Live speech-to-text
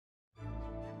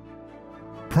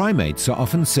Primates are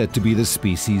often said to be the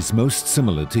species most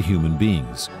similar to human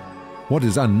beings. What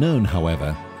is unknown,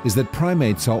 however, is that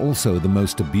primates are also the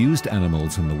most abused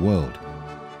animals in the world.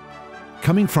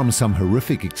 Coming from some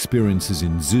horrific experiences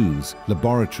in zoos,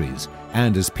 laboratories,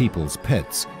 and as people's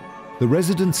pets, the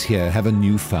residents here have a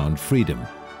newfound freedom.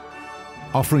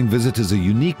 Offering visitors a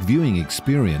unique viewing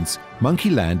experience,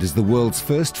 Monkeyland is the world's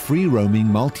first free-roaming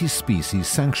multi-species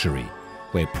sanctuary,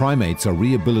 where primates are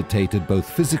rehabilitated both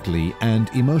physically and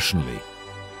emotionally.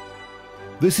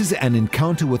 This is an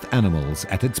encounter with animals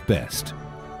at its best.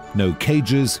 No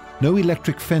cages, no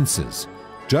electric fences,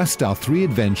 just our three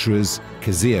adventurers,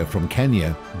 Kezia from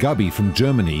Kenya, Gabi from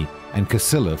Germany, and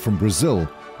Cassila from Brazil,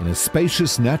 in a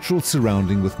spacious natural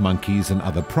surrounding with monkeys and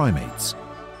other primates.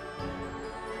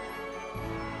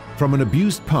 From an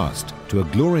abused past to a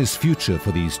glorious future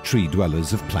for these tree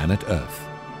dwellers of planet Earth.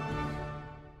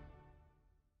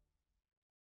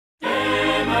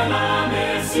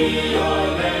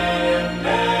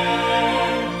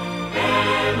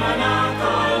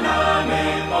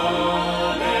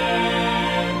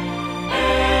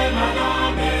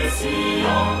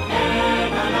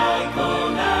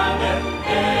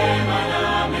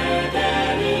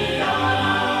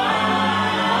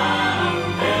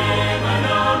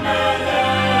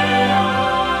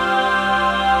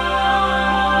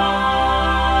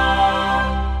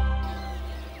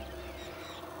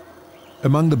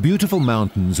 Among the beautiful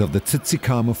mountains of the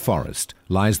Tsitsikamma forest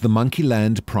lies the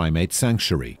Monkeyland Primate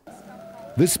Sanctuary.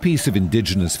 This piece of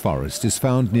indigenous forest is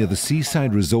found near the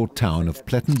seaside resort town of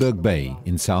Plettenberg Bay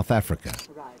in South Africa.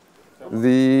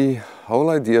 The whole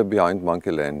idea behind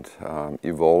Monkeyland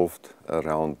evolved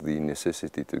around the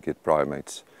necessity to get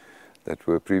primates that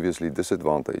were previously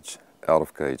disadvantaged out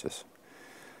of cages.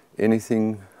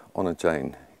 Anything on a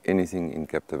chain, anything in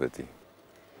captivity.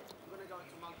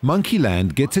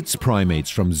 Monkeyland gets its primates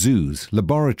from zoos,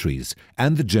 laboratories,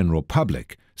 and the general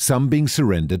public, some being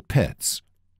surrendered pets.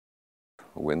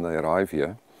 When they arrive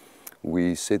here,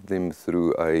 we set them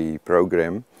through a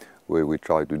program where we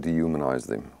try to dehumanize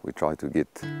them. We try to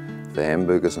get the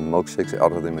hamburgers and milkshakes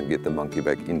out of them and get the monkey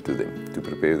back into them to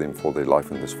prepare them for their life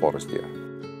in this forest here.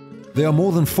 There are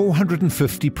more than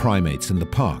 450 primates in the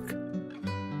park.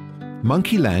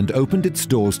 Monkeyland opened its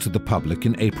doors to the public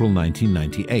in April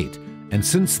 1998. And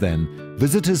since then,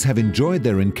 visitors have enjoyed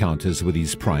their encounters with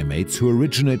these primates who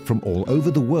originate from all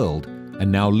over the world and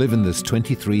now live in this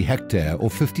 23-hectare or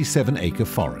 57-acre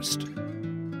forest.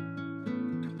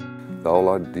 The whole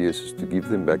idea is to give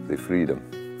them back their freedom,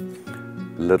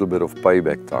 a little bit of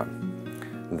payback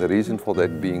time. The reason for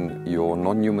that being your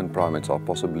non-human primates are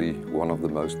possibly one of the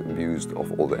most abused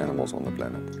of all the animals on the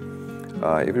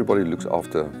planet. Everybody looks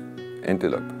after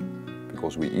antelope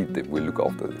because we eat them, we look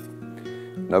after them.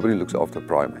 Nobody looks after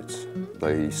primates.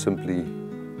 They simply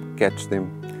catch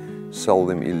them, sell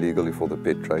them illegally for the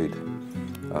pet trade.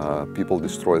 People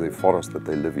destroy their forest that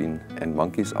they live in, and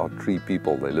monkeys are tree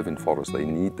people. They live in forests. They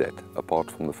need that,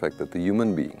 apart from the fact that the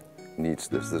human being needs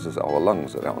this. This is our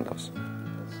lungs around us.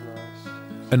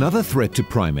 Another threat to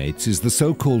primates is the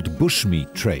so-called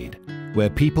bushmeat trade, where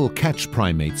people catch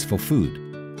primates for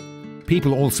food.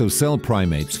 People also sell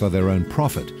primates for their own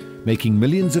profit, making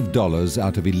millions of dollars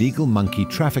out of illegal monkey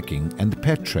trafficking and the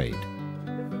pet trade.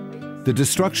 The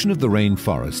destruction of the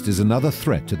rainforest is another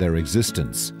threat to their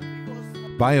existence.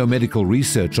 Biomedical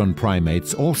research on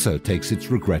primates also takes its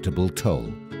regrettable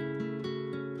toll.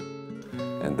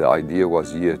 And the idea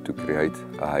was here to create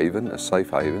a haven, a safe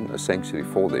haven, a sanctuary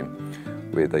for them,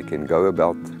 where they can go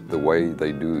about the way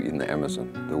they do in the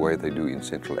Amazon, the way they do in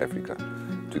Central Africa,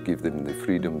 to give them the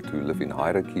freedom to live in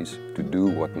hierarchies, to do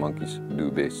what monkeys do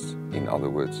best. In other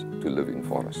words, to live in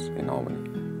forests in harmony.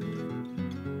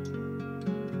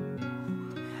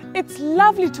 It's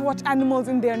lovely to watch animals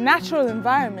in their natural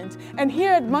environment, and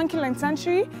here at Monkeyland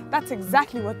Sanctuary, that's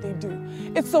exactly what they do.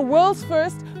 It's the world's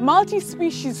first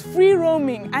multi-species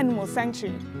free-roaming animal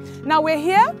sanctuary. Now we're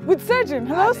here with Surgeon.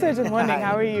 Hello Surgeon, morning,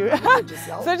 how are you?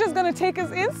 Surgeon's going to take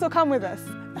us in, so come with us.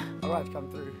 All right, come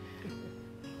through.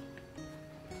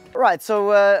 Right,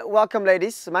 so welcome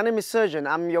ladies. My name is Surgeon.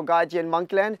 I'm your guide here in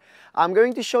Monkeyland. I'm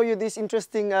going to show you this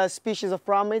interesting species of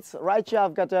primates. Right here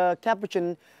I've got a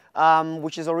capuchin,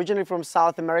 which is originally from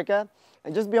South America.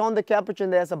 And just beyond the capuchin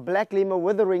there's a black lemur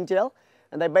with a ringtail.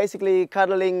 And they're basically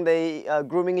cuddling,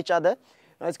 grooming each other.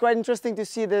 Now, it's quite interesting to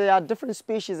see that there are different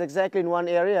species exactly in one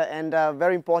area, and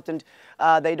very important,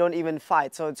 they don't even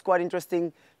fight. So it's quite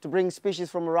interesting to bring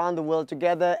species from around the world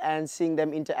together and seeing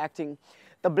them interacting.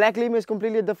 The black lemur is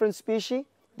completely a different species.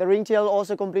 The ringtail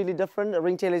also completely different. The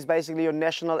ringtail is basically your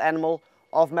national animal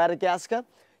of Madagascar.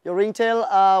 Your ringtail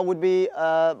would be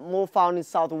more found in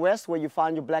southwest, where you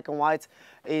find your black and white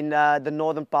in the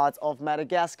northern parts of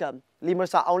Madagascar.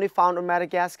 Lemurs are only found on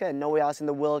Madagascar and nowhere else in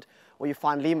the world where you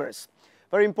find lemurs.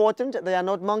 Very important, they are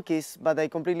not monkeys, but they're a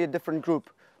completely different group,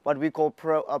 what we call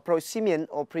prosimian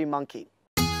or pre-monkey.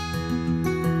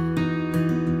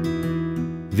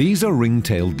 These are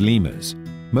ring-tailed lemurs.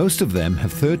 Most of them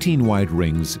have 13 white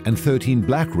rings and 13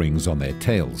 black rings on their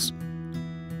tails.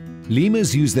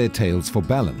 Lemurs use their tails for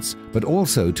balance, but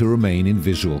also to remain in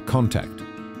visual contact.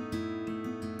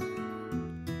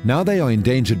 Now they are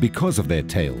endangered because of their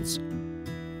tails.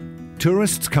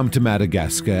 Tourists come to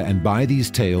Madagascar and buy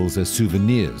these tails as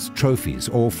souvenirs, trophies,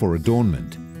 or for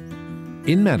adornment.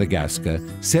 In Madagascar,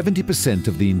 70%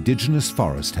 of the indigenous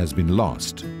forest has been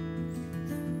lost.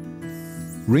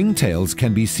 Ringtails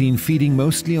can be seen feeding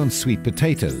mostly on sweet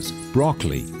potatoes,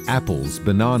 broccoli, apples,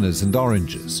 bananas, and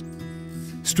oranges.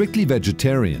 Strictly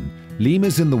vegetarian,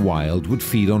 lemurs in the wild would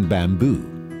feed on bamboo.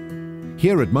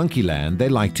 Here at Monkeyland, they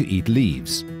like to eat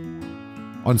leaves.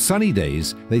 On sunny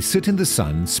days, they sit in the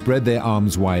sun, spread their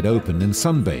arms wide open and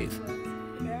sunbathe.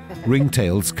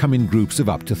 Ringtails come in groups of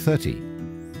up to 30.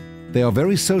 They are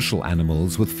very social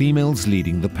animals, with females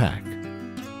leading the pack.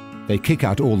 They kick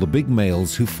out all the big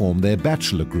males who form their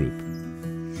bachelor group.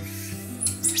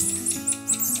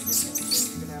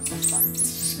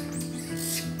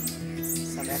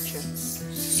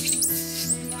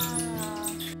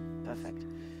 Perfect.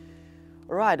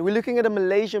 All right, we're looking at a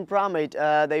Malaysian primate.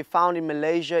 They found in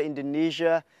Malaysia,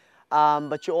 Indonesia,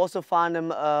 but you also find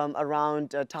them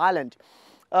around Thailand.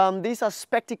 These are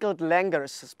spectacled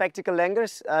langurs. Spectacled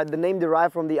langurs, the name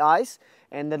derived from the eyes,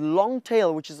 and the long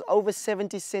tail, which is over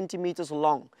 70 centimeters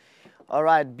long. All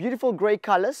right, beautiful gray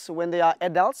colors when they are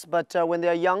adults, but when they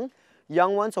are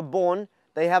young ones or born,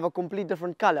 they have a complete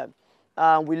different color.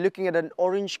 We're looking at an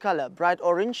orange color, bright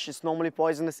orange. It's normally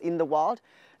poisonous in the wild,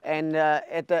 and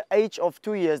at the age of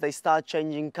 2 years, they start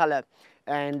changing color,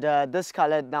 and this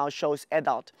color now shows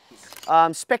adult.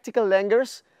 Spectacled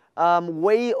langurs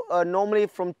weigh normally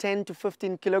from 10 to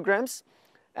 15 kilograms,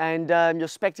 and your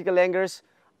spectacled langurs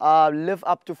live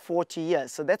up to 40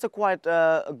 years. So that's quite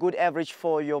a good average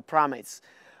for your primates.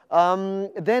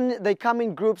 Then they come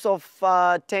in groups of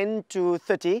 10 to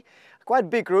 30, quite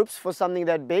big groups for something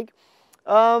that big.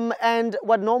 And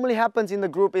what normally happens in the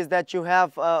group is that you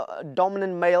have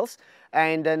dominant males,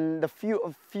 and then the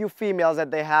few females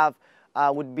that they have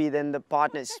would be then the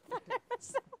partners.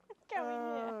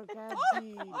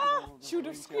 She would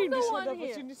have screamed. This was the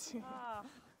opportunity.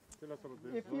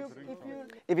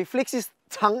 If he flicks his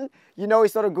tongue, you know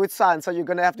it's not a good sign, so you're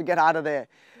going to have to get out of there.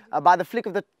 By the flick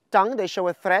of the tongue, they show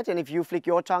a threat, and if you flick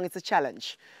your tongue, it's a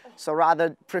challenge. So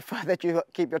rather prefer that you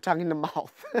keep your tongue in the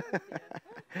mouth.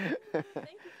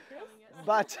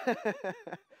 But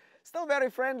still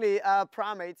very friendly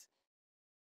primates.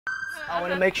 I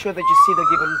want to make sure that you see the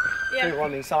gibbon free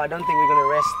roaming, so I don't think we're going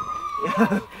to rest.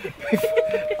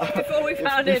 Before we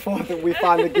found it. Before we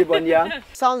find the gibbon, yeah.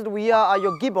 Sounds that we hear are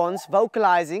your gibbons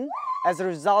vocalizing as a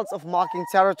result of marking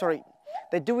territory.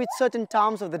 They do it certain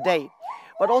times of the day,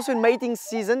 but also in mating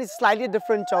season, it's slightly a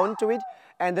different tone to it,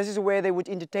 and this is where they would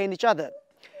entertain each other.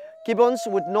 Gibbons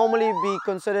would normally be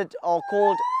considered or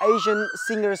called Asian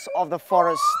singers of the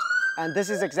forest, and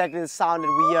this is exactly the sound that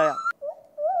we hear.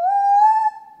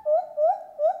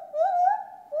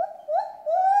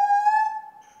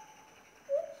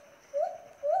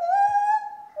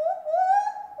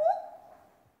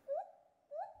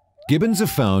 Gibbons are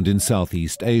found in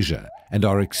Southeast Asia and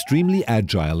are extremely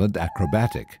agile and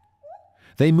acrobatic.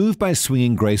 They move by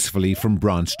swinging gracefully from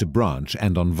branch to branch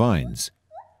and on vines.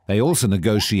 They also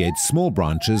negotiate small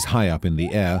branches high up in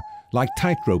the air, like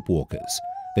tightrope walkers.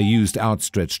 They used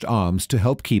outstretched arms to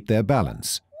help keep their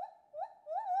balance.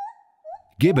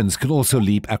 Gibbons can also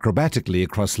leap acrobatically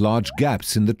across large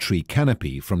gaps in the tree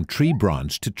canopy from tree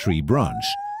branch to tree branch.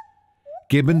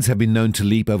 Gibbons have been known to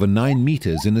leap over 9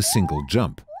 meters in a single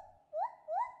jump.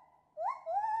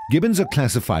 Gibbons are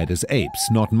classified as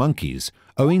apes, not monkeys,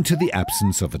 owing to the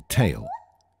absence of a tail.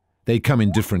 They come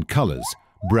in different colors: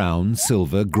 brown,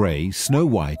 silver, grey, snow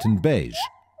white and beige.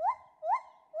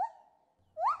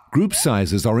 Group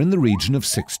sizes are in the region of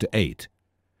 6 to 8.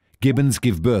 Gibbons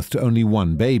give birth to only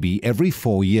one baby every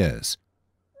 4 years.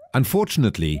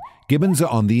 Unfortunately, gibbons are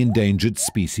on the endangered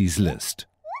species list.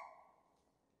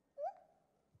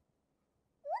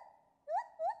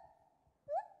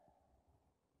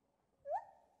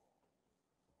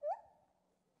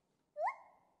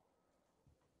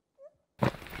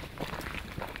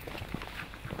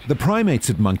 The primates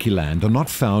at Monkeyland are not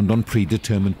found on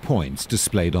predetermined points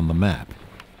displayed on the map.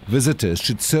 Visitors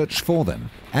should search for them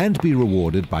and be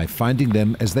rewarded by finding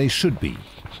them as they should be,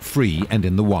 free and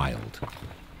in the wild.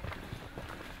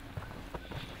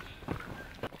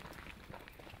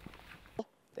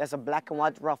 There's a black and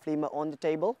white rough lemur on the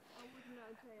table,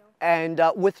 and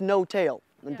with no tail.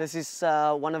 And this is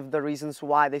one of the reasons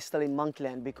why they're still in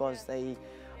Monkeyland, because they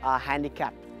are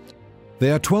handicapped.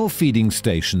 There are 12 feeding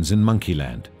stations in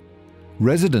Monkeyland.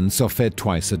 Residents are fed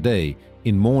twice a day,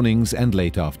 in mornings and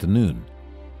late afternoon.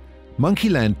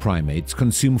 Monkeyland primates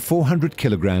consume 400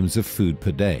 kilograms of food per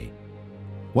day.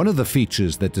 One of the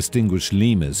features that distinguish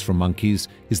lemurs from monkeys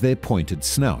is their pointed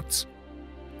snouts.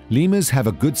 Lemurs have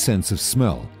a good sense of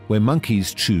smell, where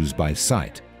monkeys choose by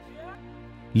sight.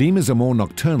 Lemurs are more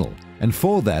nocturnal, and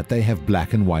for that they have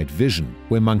black and white vision,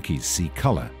 where monkeys see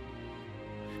color.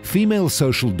 Female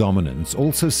social dominance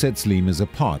also sets lemurs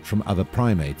apart from other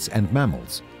primates and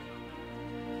mammals.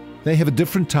 They have a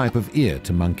different type of ear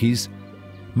to monkeys.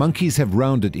 Monkeys have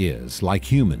rounded ears, like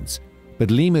humans,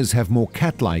 but lemurs have more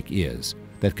cat-like ears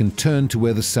that can turn to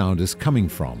where the sound is coming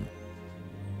from.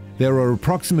 There are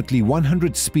approximately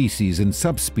 100 species and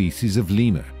subspecies of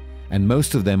lemur, and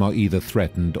most of them are either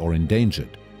threatened or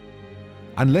endangered.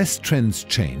 Unless trends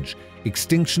change,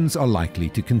 extinctions are likely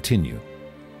to continue.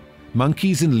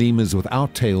 Monkeys and lemurs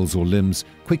without tails or limbs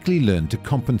quickly learn to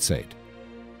compensate.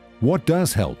 What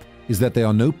does help is that there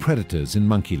are no predators in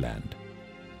Monkeyland.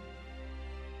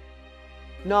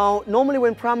 Now, normally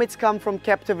when primates come from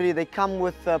captivity, they come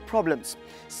with problems.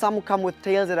 Some come with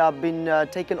tails that have been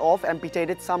taken off,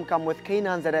 amputated. Some come with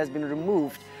canines that has been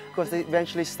removed because they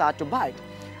eventually start to bite.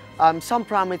 Some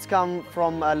primates come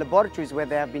from laboratories where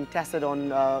they have been tested on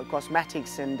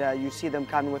cosmetics, and you see them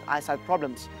coming with eyesight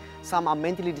problems. Some are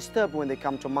mentally disturbed when they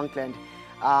come to Monkeyland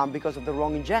because of the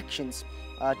wrong injections,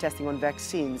 testing on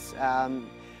vaccines.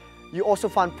 You also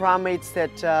find primates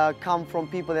that come from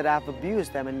people that have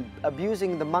abused them, and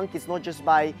abusing the monkeys not just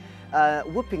by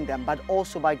whipping them, but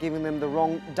also by giving them the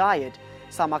wrong diet.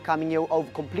 Some are coming here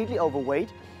completely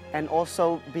overweight and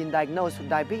also being diagnosed with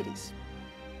diabetes.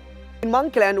 In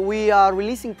Monkeyland, we are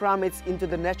releasing primates into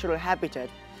the natural habitat,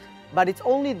 but it's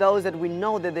only those that we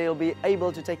know that they'll be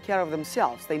able to take care of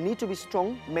themselves. They need to be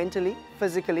strong mentally,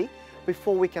 physically,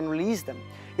 before we can release them.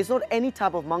 It's not any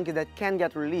type of monkey that can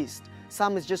get released.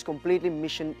 Some is just completely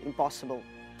mission impossible.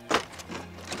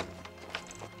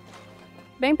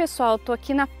 Bem, pessoal, estou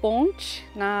aqui na ponte,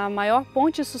 na maior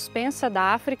ponte suspensa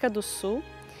da África do Sul.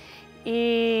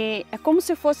 E é como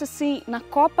se fosse assim na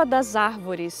copa das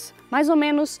árvores, mais ou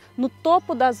menos no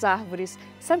topo das árvores.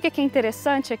 Sabe o que é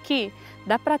interessante aqui?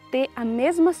 Dá para ter a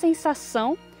mesma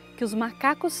sensação que os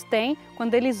macacos têm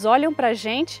quando eles olham para a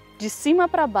gente de cima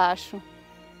para baixo.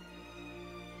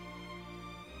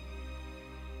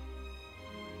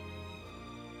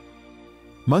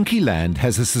 Monkeyland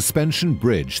has a suspension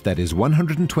bridge that is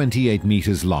 128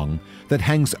 meters long that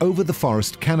hangs over the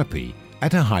forest canopy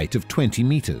at a height of 20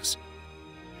 meters.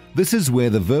 This is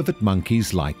where the vervet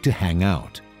monkeys like to hang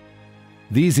out.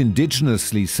 These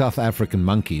indigenously South African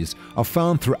monkeys are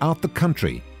found throughout the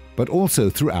country, but also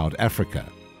throughout Africa.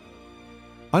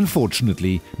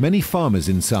 Unfortunately, many farmers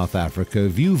in South Africa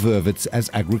view vervets as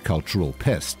agricultural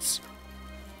pests.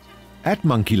 At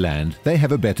Monkeyland, they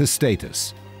have a better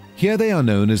status. Here they are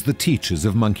known as the teachers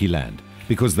of Monkeyland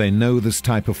because they know this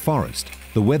type of forest,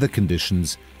 the weather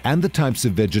conditions, and the types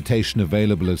of vegetation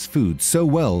available as food so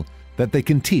well that they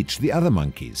can teach the other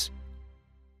monkeys.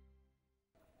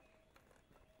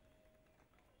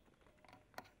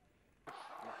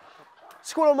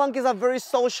 Squirrel monkeys are very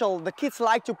social. The kids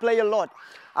like to play a lot.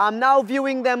 I'm now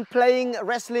viewing them playing,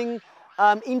 wrestling,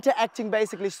 interacting,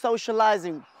 basically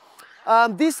socializing.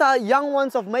 These are young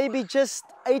ones of maybe just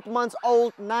 8 months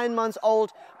old, 9 months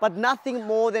old, but nothing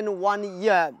more than 1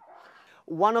 year.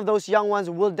 One of those young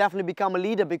ones will definitely become a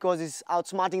leader because he's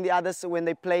outsmarting the others when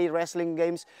they play wrestling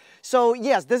games. So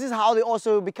yes, this is how they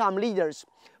also become leaders.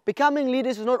 Becoming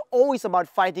leaders is not always about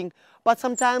fighting, but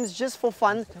sometimes just for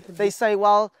fun, they say,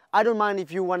 well, I don't mind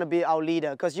if you want to be our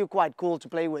leader because you're quite cool to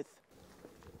play with.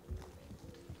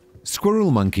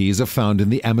 Squirrel monkeys are found in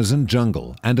the Amazon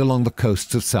jungle and along the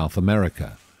coasts of South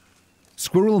America.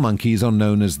 Squirrel monkeys are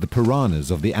known as the piranhas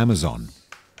of the Amazon.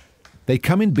 They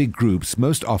come in big groups,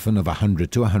 most often of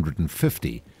 100 to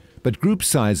 150, but group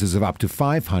sizes of up to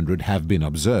 500 have been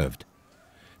observed.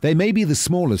 They may be the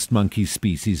smallest monkey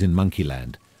species in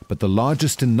Monkeyland, but the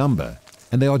largest in number,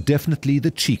 and they are definitely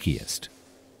the cheekiest.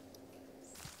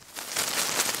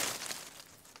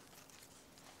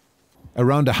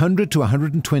 Around 100 to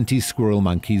 120 squirrel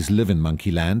monkeys live in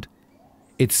Monkeyland.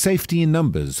 It's safety in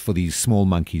numbers for these small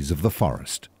monkeys of the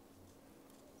forest.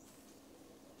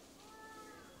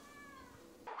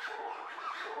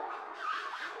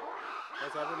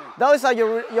 Those are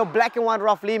your black and white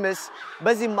rough lemurs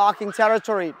busy marking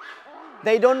territory.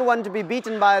 They don't want to be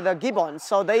beaten by the gibbons,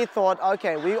 so they thought,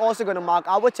 okay, we're also going to mark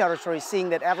our territory,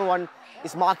 seeing that everyone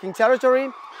is marking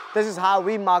territory. This is how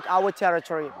we mark our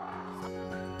territory.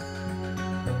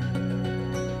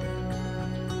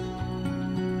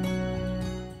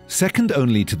 Second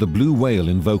only to the blue whale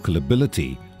in vocal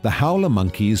ability, the howler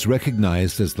monkey is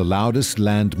recognized as the loudest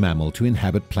land mammal to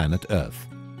inhabit planet Earth.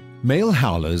 Male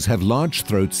howlers have large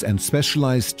throats and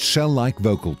specialized shell-like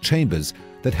vocal chambers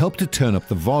that help to turn up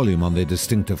the volume on their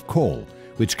distinctive call,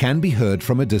 which can be heard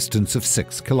from a distance of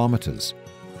 6 kilometers.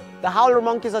 The howler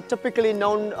monkeys are typically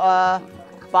known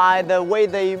by the way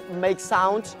they make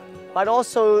sound, but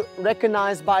also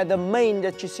recognized by the mane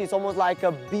that you see. It's almost like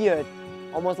a beard,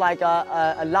 almost like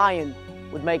a lion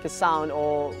would make a sound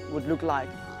or would look like.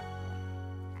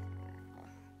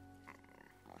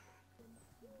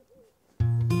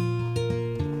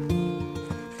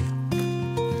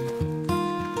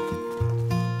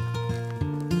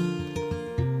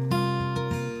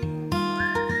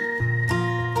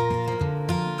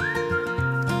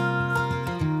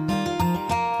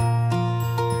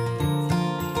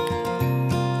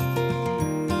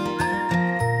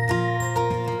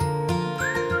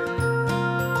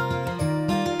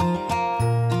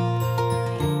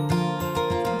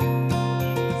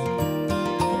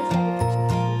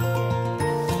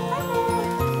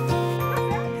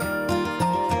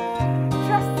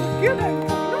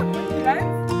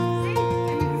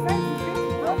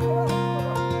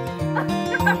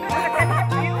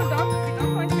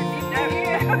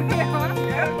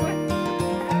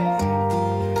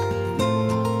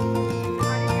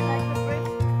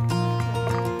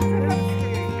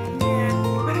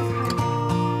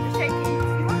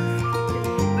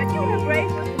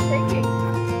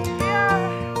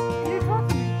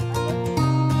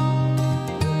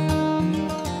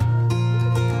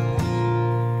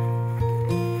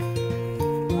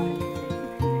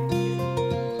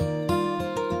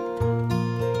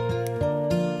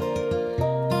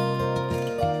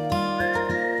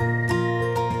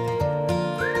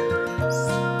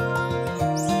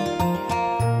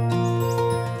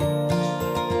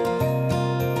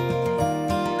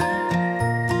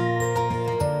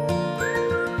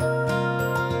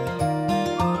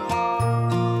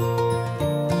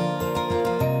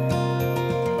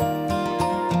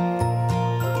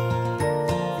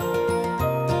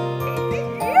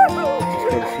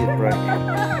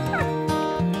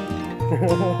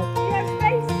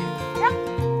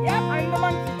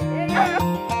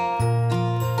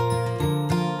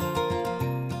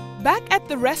 Back at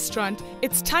the restaurant,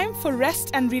 it's time for rest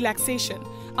and relaxation,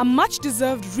 a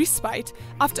much-deserved respite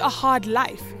after a hard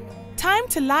life. Time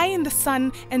to lie in the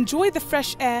sun, enjoy the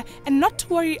fresh air, and not to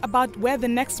worry about where the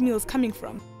next meal is coming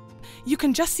from. You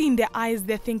can just see in their eyes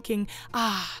they're thinking,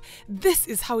 ah, this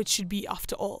is how it should be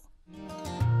after all.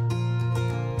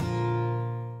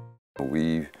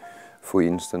 We, for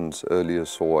instance, earlier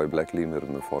saw a black lemur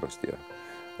in the forest here.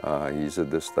 He's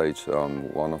at this stage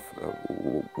one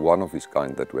of his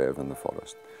kind that we have in the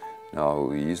forest. Now,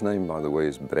 his name, by the way,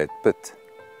 is Brad Pitt.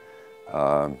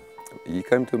 He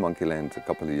came to Monkeyland a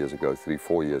couple of years ago, 3,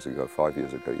 4 years ago, 5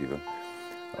 years ago even,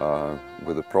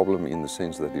 with a problem in the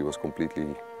sense that he was completely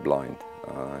blind.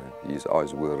 His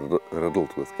eyes were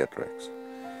riddled with cataracts.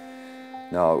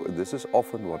 Now, this is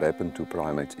often what happened to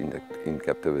primates in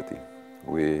captivity,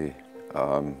 where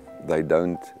they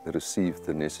don't receive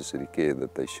the necessary care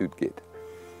that they should get.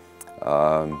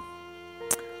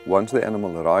 Once the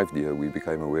animal arrived here, we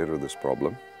became aware of this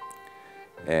problem.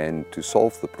 And to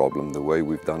solve the problem, the way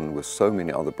we've done with so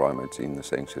many other primates in the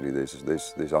sanctuary,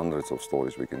 there's hundreds of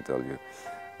stories we can tell you,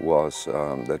 was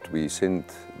that we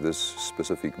sent this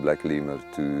specific black lemur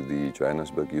to the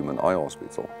Johannesburg Human Eye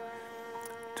Hospital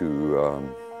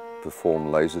to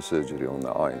perform laser surgery on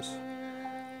the eyes,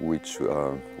 which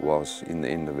was in the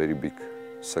end a very big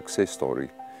success story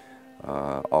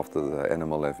after the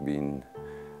animal have been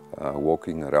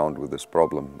walking around with this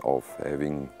problem of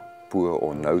having poor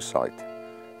or no sight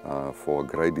for a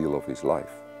great deal of his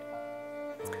life.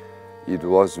 It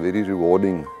was very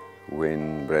rewarding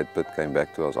when Brad Pitt came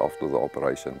back to us after the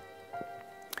operation.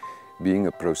 Being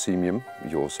a prosimium,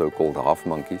 your so-called half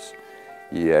monkeys,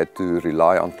 he had to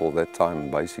rely until that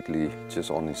time basically just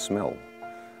on his smell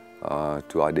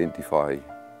to identify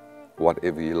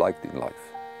whatever he liked in life.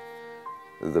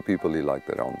 The people he liked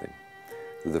around him,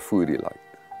 the food he liked,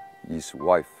 his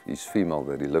wife, his female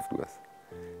that he lived with.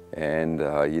 And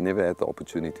he never had the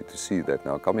opportunity to see that.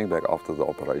 Now, coming back after the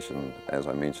operation, as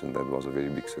I mentioned, that was a very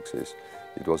big success.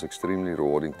 It was extremely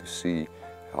rewarding to see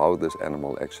how this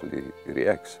animal actually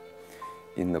reacts.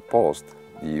 In the past,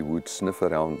 he would sniff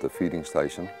around the feeding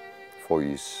station for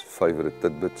his favorite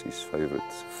tidbits, his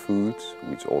favorite foods,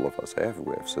 which all of us have.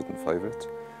 We have certain favorites.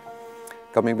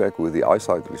 Coming back with the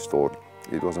eyesight restored,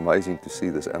 it was amazing to see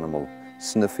this animal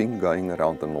sniffing, going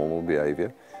around the normal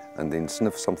behavior, and then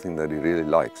sniff something that he really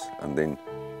likes, and then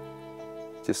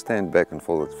just stand back and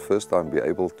for the first time be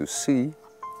able to see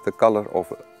the color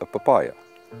of a papaya,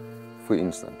 for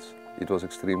instance. It was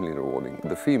extremely rewarding.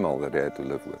 The female that he had to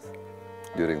live with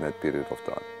during that period of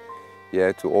time, he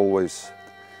had to always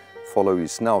follow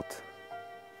his snout,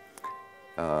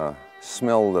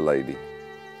 smell the lady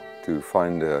to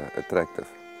find her attractive.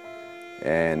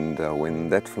 And when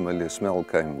that familiar smell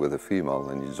came with a female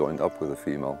and he joined up with a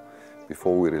female,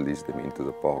 before we released him into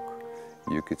the park,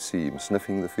 you could see him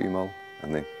sniffing the female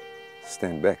and then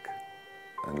stand back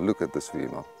and look at this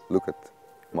female, look at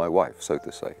my wife, so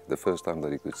to say, the first time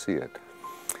that he could see it.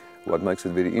 What makes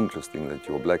it very interesting that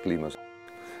your black lemurs,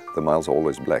 the males are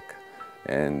always black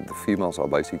and the females are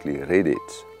basically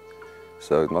redheads.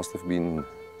 So it must have been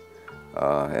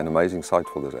an amazing sight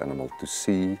for this animal to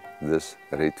see this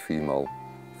red female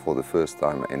for the first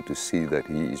time and to see that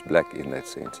he is black in that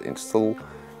sense, and still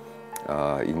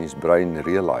in his brain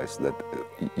realize that,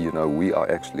 you know, we are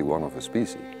actually one of a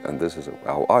species, and this is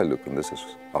how I look and this is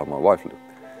how my wife looked.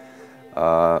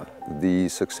 The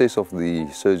success of the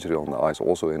surgery on the eyes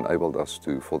also enabled us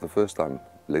to, for the first time,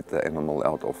 let the animal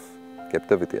out of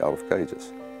captivity, out of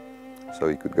cages. So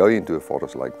he could go into a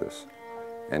forest like this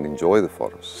and enjoy the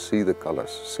forest, see the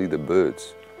colors, see the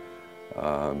birds,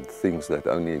 things that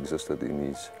only existed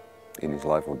in his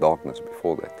life of darkness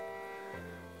before that.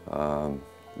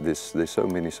 There's so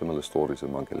many similar stories in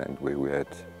Monkeyland where we had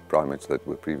primates that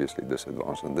were previously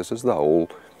disadvantaged, and this is the whole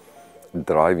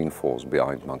driving force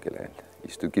behind Monkeyland,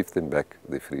 is to give them back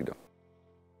their freedom.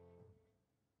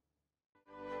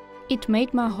 It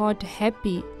made my heart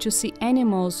happy to see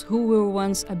animals who were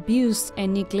once abused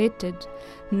and neglected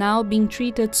now being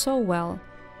treated so well.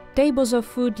 Tables of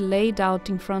food laid out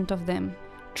in front of them,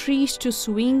 trees to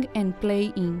swing and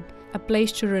play in, a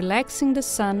place to relax in the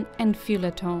sun and feel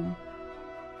at home.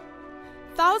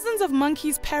 Thousands of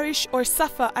monkeys perish or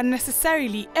suffer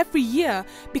unnecessarily every year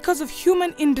because of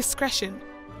human indiscretion.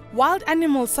 Wild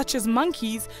animals such as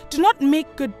monkeys do not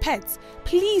make good pets.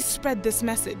 Please spread this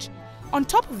message. On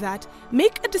top of that,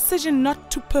 make a decision not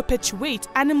to perpetuate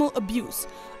animal abuse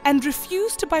and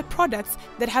refuse to buy products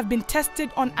that have been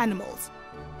tested on animals.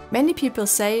 Many people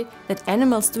say that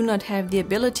animals do not have the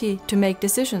ability to make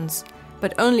decisions,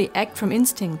 but only act from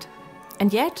instinct.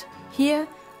 And yet, here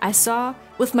I saw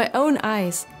with my own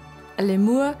eyes a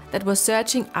lemur that was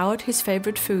searching out his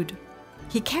favorite food.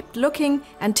 He kept looking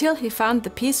until he found the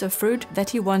piece of fruit that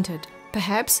he wanted,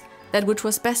 perhaps that which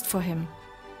was best for him.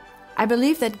 I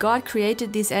believe that God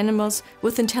created these animals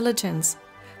with intelligence,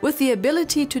 with the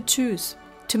ability to choose,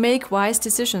 to make wise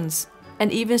decisions,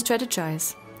 and even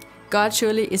strategize. God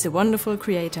surely is a wonderful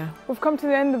creator. We've come to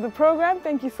the end of the program.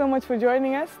 Thank you so much for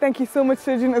joining us. Thank you so much,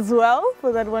 Surgeon, as well,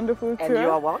 for that wonderful tour. And you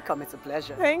are welcome. It's a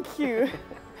pleasure. Thank you.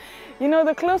 You know,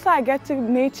 the closer I get to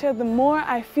nature, the more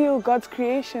I feel God's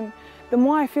creation, the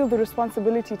more I feel the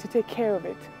responsibility to take care of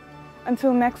it.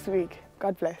 Until next week,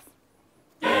 God bless.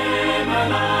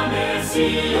 Emana